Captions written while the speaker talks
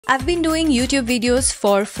I've been doing YouTube videos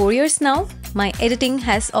for 4 years now. My editing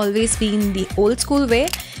has always been the old school way,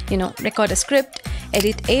 record a script,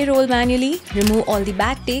 edit A-roll manually, remove all the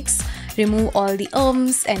bad takes, remove all the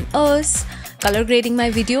ums and uhs, color grading my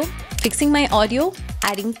video, fixing my audio,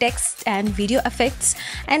 adding text and video effects,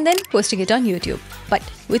 and then posting it on YouTube. But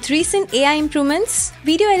with recent AI improvements,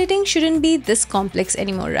 video editing shouldn't be this complex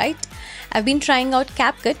anymore, right? I've been trying out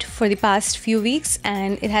CapCut for the past few weeks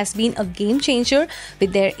and it has been a game changer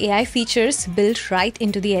with their AI features built right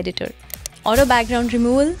into the editor. Auto background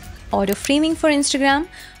removal, auto framing for Instagram,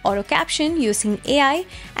 auto caption using AI,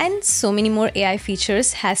 and so many more AI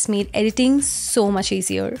features has made editing so much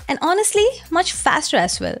easier. And honestly, much faster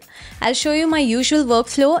as well. I'll show you my usual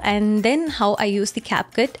workflow and then how I use the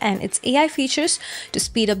CapCut and its AI features to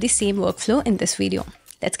speed up the same workflow in this video.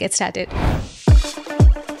 Let's get started.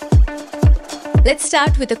 Let's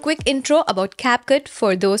start with a quick intro about CapCut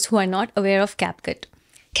for those who are not aware of CapCut.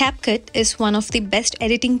 CapCut is one of the best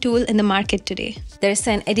editing tools in the market today. There's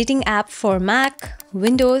an editing app for Mac,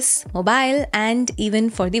 Windows, mobile, and even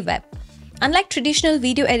for the web. Unlike traditional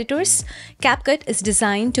video editors, CapCut is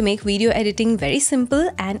designed to make video editing very simple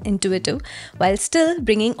and intuitive while still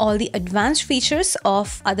bringing all the advanced features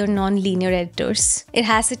of other non-linear editors. It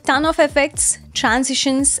has a ton of effects,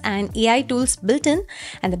 transitions, and AI tools built in,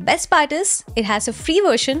 and the best part is it has a free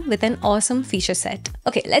version with an awesome feature set.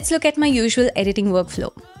 Okay, let's look at my usual editing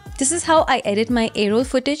workflow. This is how I edit my A-roll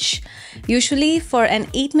footage. Usually for an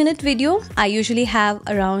 8-minute video, I usually have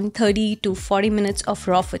around 30 to 40 minutes of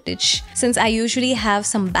raw footage. Since I usually have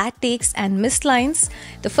some bad takes and missed lines,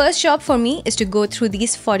 the first job for me is to go through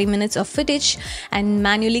these 40 minutes of footage and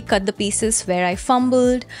manually cut the pieces where I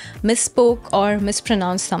fumbled, misspoke, or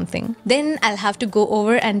mispronounced something. Then I'll have to go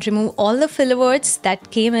over and remove all the filler words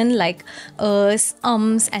that came in like us,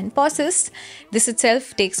 ums, and pauses. This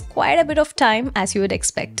itself takes quite a bit of time, as you would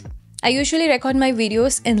expect. I usually record my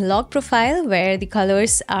videos in log profile where the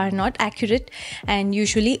colors are not accurate and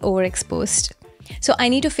usually overexposed. So I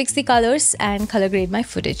need to fix the colors and color grade my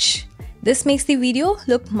footage. This makes the video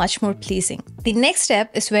look much more pleasing. The next step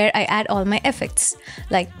is where I add all my effects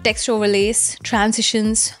like text overlays,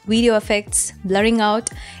 transitions, video effects, blurring out,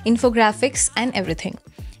 infographics, and everything.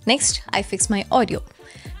 Next, I fix my audio,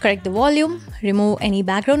 correct the volume, remove any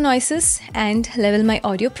background noises, and level my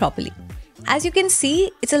audio properly. As you can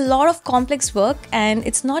see, it's a lot of complex work and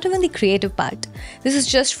it's not even the creative part. This is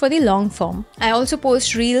just for the long form. I also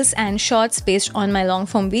post reels and shorts based on my long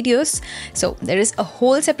form videos. So there is a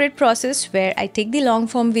whole separate process where I take the long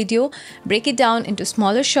form video, break it down into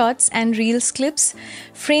smaller shots and reels clips,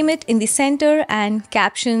 frame it in the center and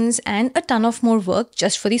captions and a ton of more work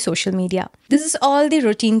just for the social media. This is all the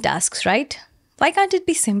routine tasks, right? Why can't it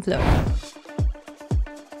be simpler?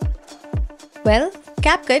 Well,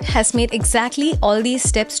 CapCut has made exactly all these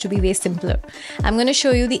steps to be way simpler. I'm going to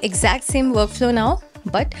show you the exact same workflow now,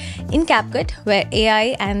 but in CapCut, where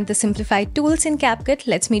AI and the simplified tools in CapCut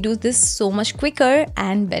lets me do this so much quicker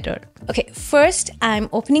and better. Okay, first I'm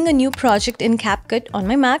opening a new project in CapCut on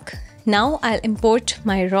my Mac. Now I'll import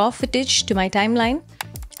my raw footage to my timeline.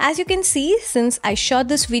 As you can see, since I shot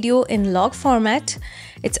this video in log format,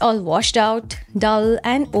 it's all washed out, dull,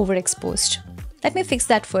 and overexposed. Let me fix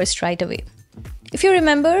that first right away. If you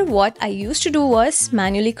remember, what I used to do was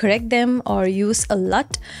manually correct them or use a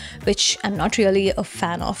LUT, which I'm not really a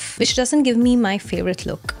fan of, which doesn't give me my favorite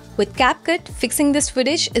look. With CapCut, fixing this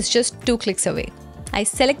footage is just 2 clicks away. I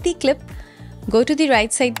select the clip, go to the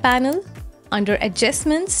right side panel, under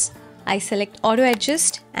Adjustments, I select Auto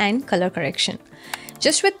Adjust and Color Correction.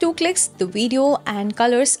 Just with 2 clicks, the video and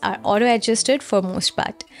colors are auto-adjusted for most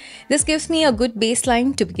part. This gives me a good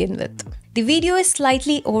baseline to begin with. The video is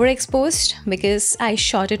slightly overexposed because I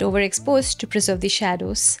shot it overexposed to preserve the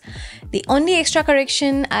shadows. The only extra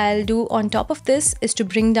correction I'll do on top of this is to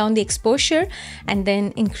bring down the exposure and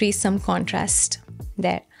then increase some contrast.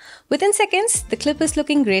 There. Within seconds, the clip is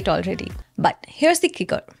looking great already. But here's the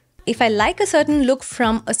kicker. If I like a certain look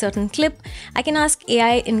from a certain clip, I can ask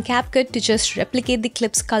AI in CapCut to just replicate the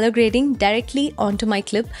clip's color grading directly onto my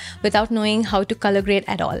clip without knowing how to color grade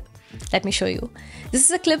at all. Let me show you. This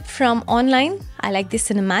is a clip from online. I like the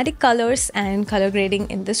cinematic colors and color grading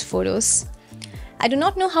in these photos. I do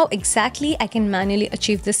not know how exactly I can manually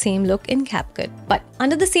achieve the same look in CapCut, but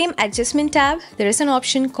under the same adjustment tab, there is an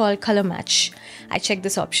option called Color Match. I check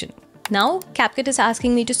this option. Now, CapCut is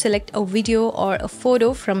asking me to select a video or a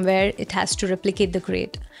photo from where it has to replicate the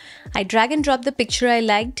grade. I drag and drop the picture I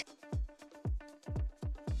liked,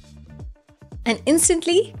 and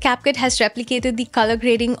instantly, CapCut has replicated the color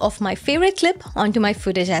grading of my favorite clip onto my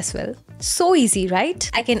footage as well. So easy, right?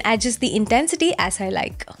 I can adjust the intensity as I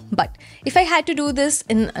like. But if I had to do this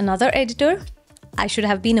in another editor, I should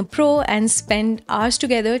have been a pro and spent hours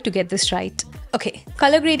together to get this right. Okay,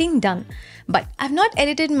 color grading done. But I've not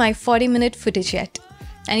edited my 40-minute footage yet.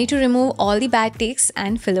 I need to remove all the bad takes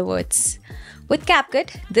and filler words. With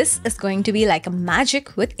CapCut, this is going to be like a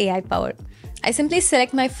magic with AI power. I simply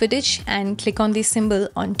select my footage and click on the symbol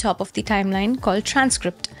on top of the timeline called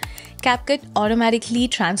transcript. CapCut automatically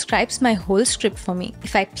transcribes my whole script for me.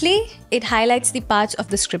 If I play, it highlights the parts of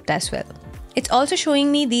the script as well. It's also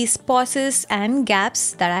showing me these pauses and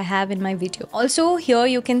gaps that I have in my video. Also, here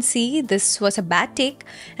you can see this was a bad take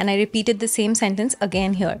and I repeated the same sentence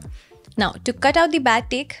again here. Now, to cut out the bad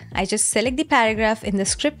take, I just select the paragraph in the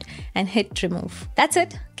script and hit remove. That's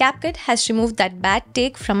it. CapCut has removed that bad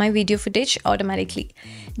take from my video footage automatically.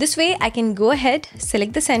 This way, I can go ahead,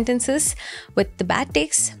 select the sentences with the bad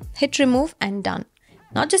takes, hit remove and done.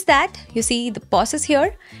 Not just that, you see the pauses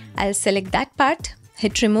here. I'll select that part,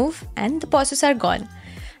 hit remove and the pauses are gone.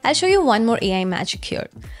 I'll show you one more AI magic here.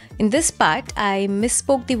 In this part, I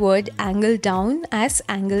misspoke the word angle down as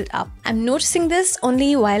angled up. I'm noticing this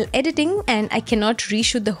only while editing and I cannot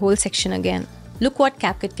reshoot the whole section again. Look what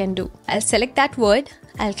CapCut can do. I'll select that word,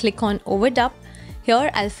 I'll click on Overdub.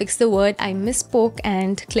 Here, I'll fix the word I misspoke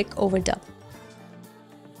and click Overdub.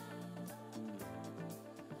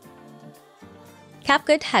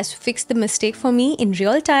 CapCut has fixed the mistake for me in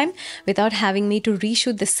real time without having me to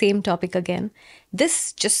reshoot the same topic again.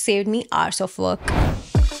 This just saved me hours of work.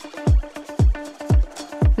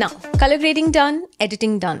 Now, color grading done,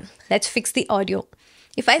 editing done. Let's fix the audio.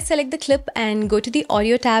 If I select the clip and go to the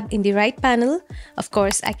audio tab in the right panel, of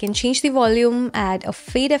course, I can change the volume, add a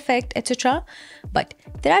fade effect, etc. But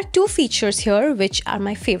there are two features here which are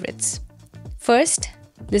my favorites. First,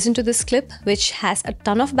 listen to this clip which has a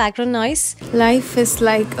ton of background noise. Life is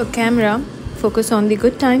like a camera. Focus on the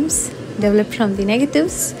good times, develop from the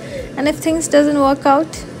negatives, and if things doesn't work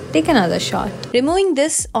out, take another shot. Removing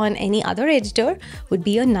this on any other editor would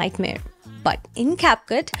be a nightmare. But in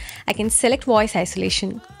CapCut, I can select voice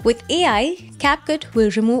isolation. With AI, CapCut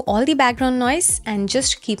will remove all the background noise and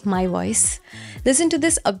just keep my voice. Listen to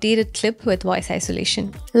this updated clip with voice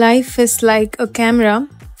isolation. Life is like a camera.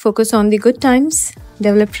 Focus on the good times,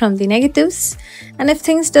 develop from the negatives, and if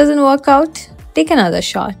things doesn't work out, take another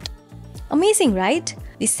shot. Amazing, right?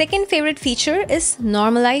 The second favorite feature is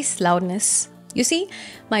normalize loudness. You see,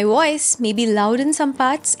 my voice may be loud in some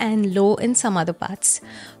parts and low in some other parts.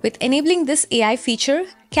 With enabling this AI feature,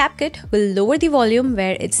 CapCut will lower the volume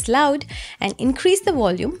where it's loud and increase the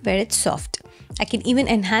volume where it's soft. I can even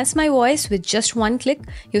enhance my voice with just one click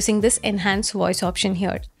using this enhance voice option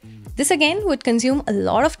here. This again would consume a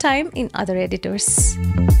lot of time in other editors.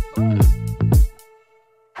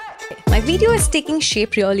 My video is taking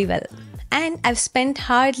shape really well and I've spent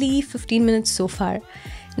hardly 15 minutes so far.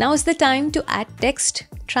 Now is the time to add text,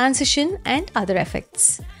 transition and other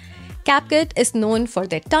effects. CapCut is known for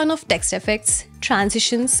their ton of text effects,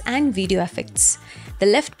 transitions and video effects. The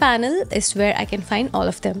left panel is where I can find all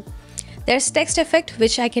of them. There's text effect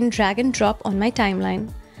which I can drag and drop on my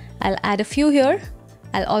timeline. I'll add a few here.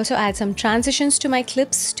 I'll also add some transitions to my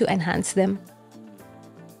clips to enhance them.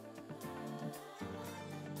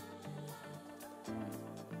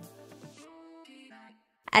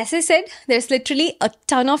 As I said, there's literally a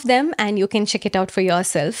ton of them and you can check it out for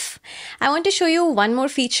yourself. I want to show you one more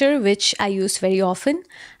feature which I use very often.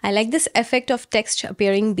 I like this effect of text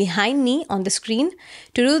appearing behind me on the screen.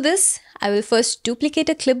 To do this, I will first duplicate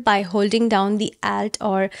a clip by holding down the Alt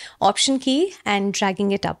or Option key and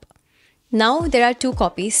dragging it up. Now there are two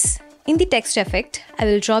copies. In the text effect, I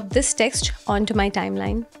will drop this text onto my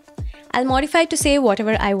timeline. I'll modify to say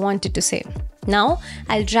whatever I want it to say. Now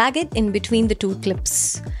I'll drag it in between the two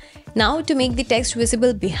clips. Now to make the text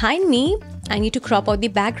visible behind me, I need to crop out the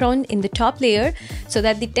background in the top layer so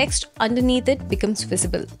that the text underneath it becomes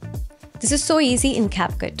visible. This is so easy in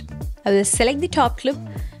CapCut. I will select the top clip,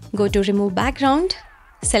 go to remove background,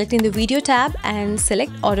 select in the video tab and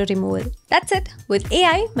select auto removal. That's it. With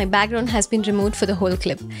AI, my background has been removed for the whole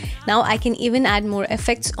clip. Now I can even add more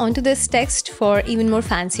effects onto this text for even more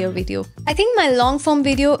fancier video. I think my long form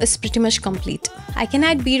video is pretty much complete. I can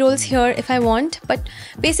add B-rolls here if I want, but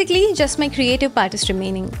basically just my creative part is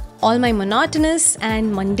remaining. All my monotonous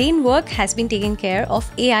and mundane work has been taken care of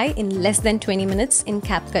AI in less than 20 minutes in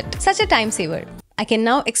CapCut. Such a time saver. I can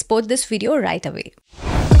now export this video right away.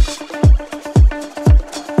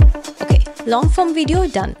 Long form video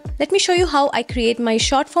done. Let me show you how I create my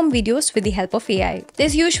short form videos with the help of AI.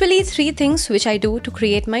 There's usually 3 things which I do to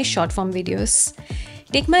create my short form videos.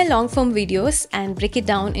 Take my long form videos and break it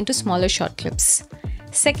down into smaller short clips.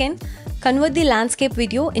 Second, convert the landscape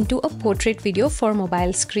video into a portrait video for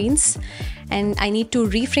mobile screens. And I need to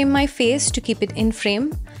reframe my face to keep it in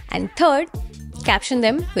frame. And third, caption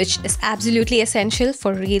them, which is absolutely essential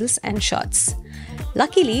for reels and shorts.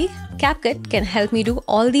 Luckily, CapCut can help me do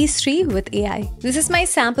all these three with AI. This is my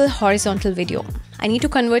sample horizontal video. I need to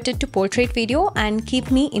convert it to portrait video and keep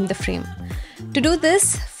me in the frame. To do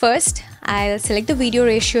this, first, I'll select the video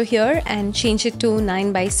ratio here and change it to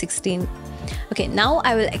 9:16. Okay, now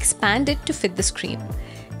I will expand it to fit the screen.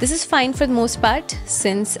 This is fine for the most part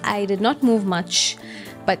since I did not move much.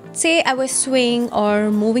 But say I was swaying or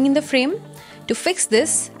moving in the frame. To fix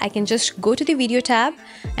this, I can just go to the video tab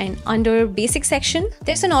and under basic section,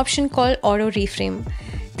 there's an option called auto reframe.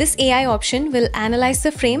 This AI option will analyze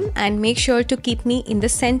the frame and make sure to keep me in the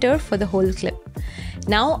center for the whole clip.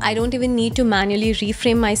 Now I don't even need to manually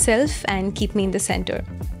reframe myself and keep me in the center.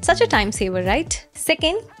 Such a time saver, right?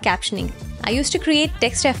 Second, captioning. I used to create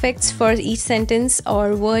text effects for each sentence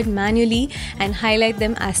or word manually and highlight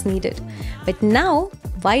them as needed. But now,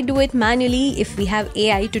 why do it manually if we have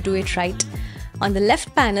AI to do it right? On the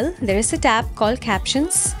left panel, there is a tab called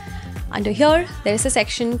Captions. Under here, there is a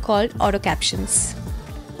section called Auto Captions.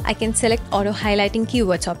 I can select Auto Highlighting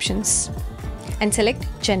Keywords options and select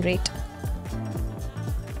Generate.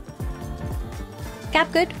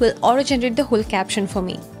 CapCut will auto-generate the whole caption for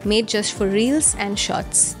me, made just for reels and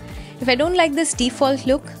shorts. If I don't like this default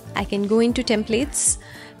look, I can go into Templates,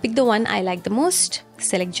 pick the one I like the most,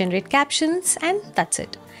 select Generate Captions, and that's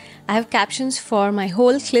it. I have captions for my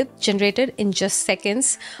whole clip generated in just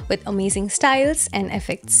seconds with amazing styles and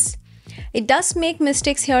effects. It does make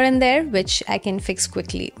mistakes here and there, which I can fix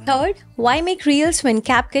quickly. Third, why make reels when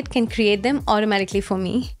CapCut can create them automatically for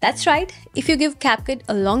me? That's right, if you give CapCut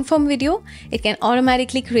a long form video, it can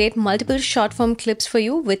automatically create multiple short form clips for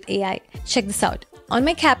you with AI. Check this out. On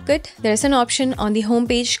my CapCut, there is an option on the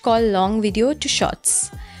homepage called Long Video to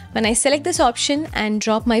Shorts. When I select this option and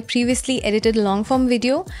drop my previously edited long form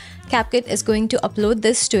video, CapCut is going to upload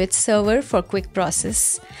this to its server for quick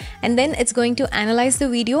process. And then it's going to analyze the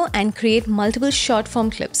video and create multiple short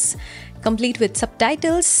form clips, complete with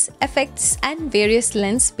subtitles, effects, and various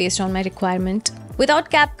lengths based on my requirement.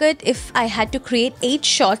 Without CapCut, if I had to create 8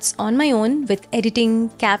 shots on my own with editing,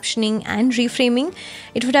 captioning, and reframing,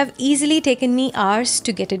 it would have easily taken me hours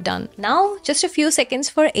to get it done. Now, just a few seconds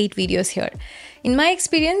for 8 videos here. In my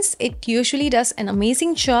experience, it usually does an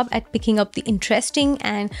amazing job at picking up the interesting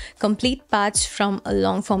and complete parts from a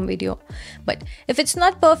long form video. But if it's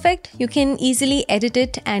not perfect, you can easily edit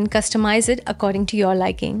it and customize it according to your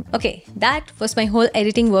liking. Okay, that was my whole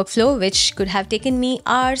editing workflow, which could have taken me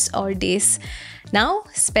hours or days. Now,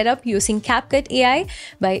 sped up using CapCut AI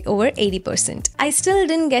by over 80%. I still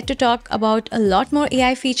didn't get to talk about a lot more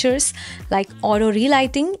AI features like auto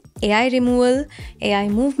relighting, AI removal, AI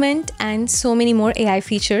movement, and so many more AI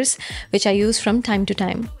features which I use from time to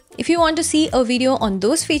time. If you want to see a video on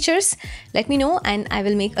those features, let me know and I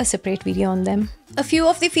will make a separate video on them. A few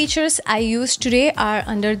of the features I use today are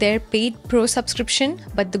under their paid pro subscription,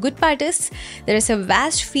 but the good part is there is a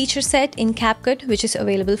vast feature set in CapCut which is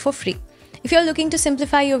available for free. If you're looking to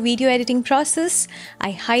simplify your video editing process, I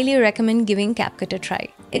highly recommend giving CapCut a try.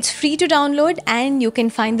 It's free to download and you can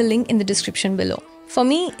find the link in the description below. For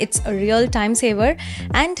me, it's a real time saver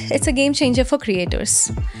and it's a game changer for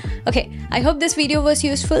creators. Okay, I hope this video was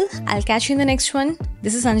useful. I'll catch you in the next one.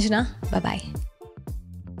 This is Anjana. Bye-bye.